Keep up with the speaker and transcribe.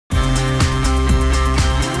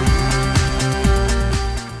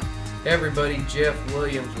Hey everybody, Jeff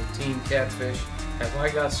Williams with Team Catfish. Have I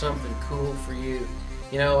got something cool for you?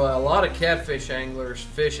 You know, a lot of catfish anglers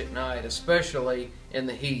fish at night, especially in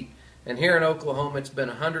the heat. And here in Oklahoma, it's been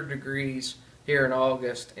 100 degrees here in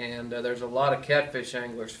August, and there's a lot of catfish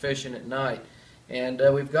anglers fishing at night. And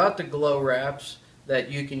we've got the glow wraps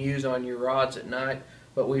that you can use on your rods at night,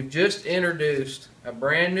 but we've just introduced a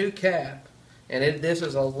brand new cap, and this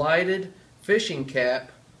is a lighted fishing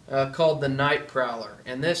cap called the Night Prowler.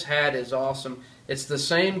 And this hat is awesome. It's the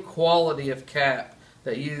same quality of cap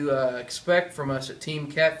that you expect from us at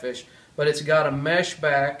Team Catfish, but it's got a mesh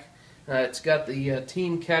back. It's got the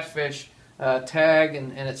Team Catfish tag,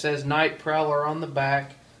 and it says Night Prowler on the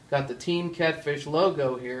back. Got the Team Catfish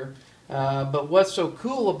logo here. But what's so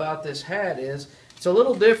cool about this hat is it's a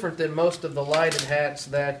little different than most of the lighted hats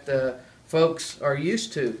that folks are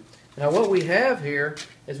used to. Now what we have here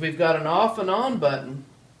is we've got an off and on button,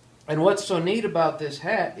 and what's so neat about this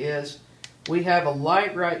hat is we have a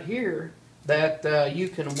light right here that you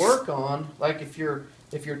can work on. Like if you're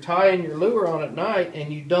tying your lure on at night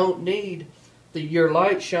and you don't need your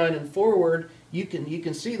light shining forward, you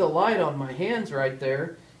can see the light on my hands right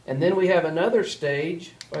there. And then we have another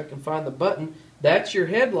stage, if I can find the button, that's your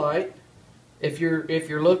headlight. If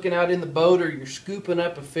you're looking out in the boat or you're scooping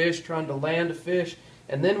up a fish, trying to land a fish.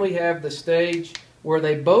 And then we have the stage where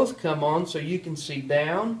they both come on, so you can see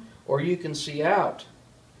down or you can see out.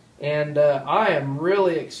 And I am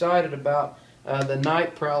really excited about the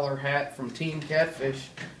Night Prowler hat from Team Catfish.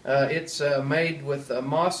 It's made with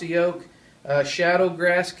mossy oak shadow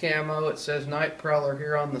grass camo. It says Night Prowler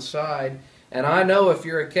here on the side. And I know if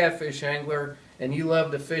you're a catfish angler and you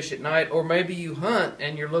love to fish at night, or maybe you hunt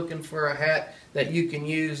and you're looking for a hat that you can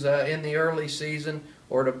use in the early season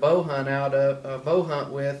or to bow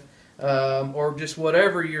hunt with, or just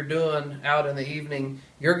whatever you're doing out in the evening,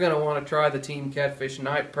 you're going to want to try the Team Catfish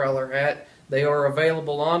Night Prowler hat. They are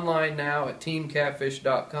available online now at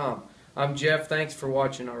teamcatfish.com. I'm Jeff. Thanks for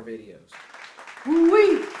watching our videos.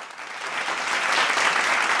 Woo-wee!